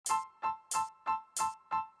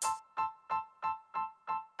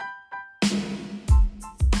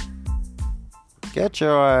Get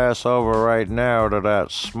your ass over right now to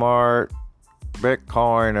that Smart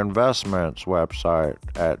Bitcoin Investments website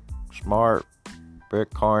at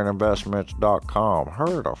smartbitcoininvestments.com.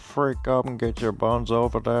 Hurry the freak up and get your buns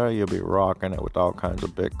over there. You'll be rocking it with all kinds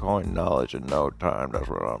of Bitcoin knowledge in no time. That's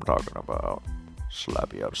what I'm talking about.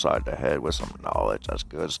 Slap you upside the head with some knowledge. That's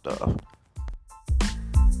good stuff.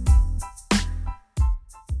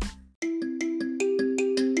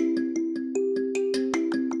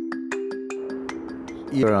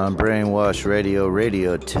 You're on Brainwash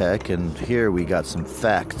Radio Tech, and here we got some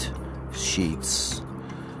fact sheets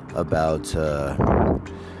about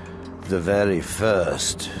the very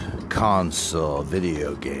first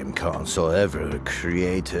video game console ever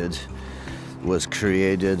created. Was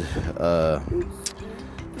created,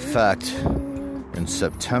 fact, in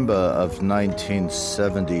September of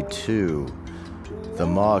 1972. The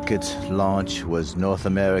market launch was North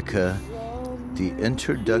America. The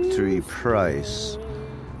introductory price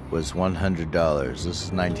was $100. This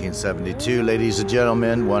is 1972, ladies and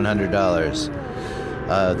gentlemen, $100.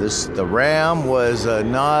 The RAM was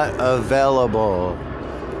not available,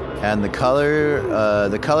 and the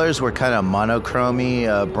colors were kind of monochromy,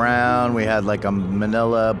 brown. We had like a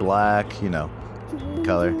manila black,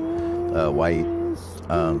 color, white.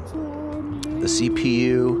 The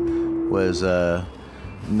CPU was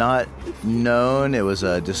not known. It was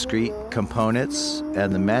discrete components,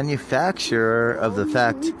 and the manufacturer of the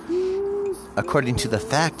fact, according to the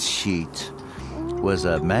fact sheet, was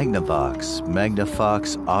a Magnavox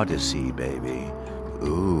Odyssey, baby.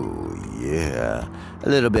 Ooh, yeah. A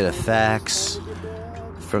little bit of facts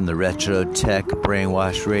from the Retro Tech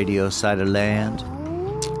Brainwash Radio side of land.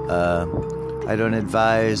 I don't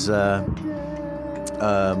advise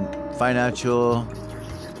financial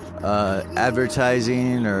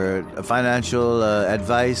advertising or financial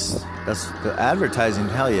advice. That's the advertising,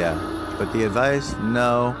 hell yeah. But the advice,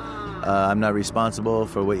 no. I'm not responsible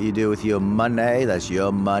for what you do with your money. That's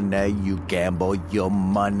your money. You gamble your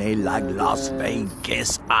money like Las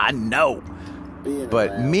Vegas. I know.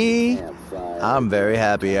 But me, I'm very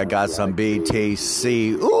happy I got some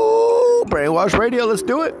BTC. Ooh, Brainwash Radio, let's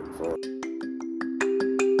do it.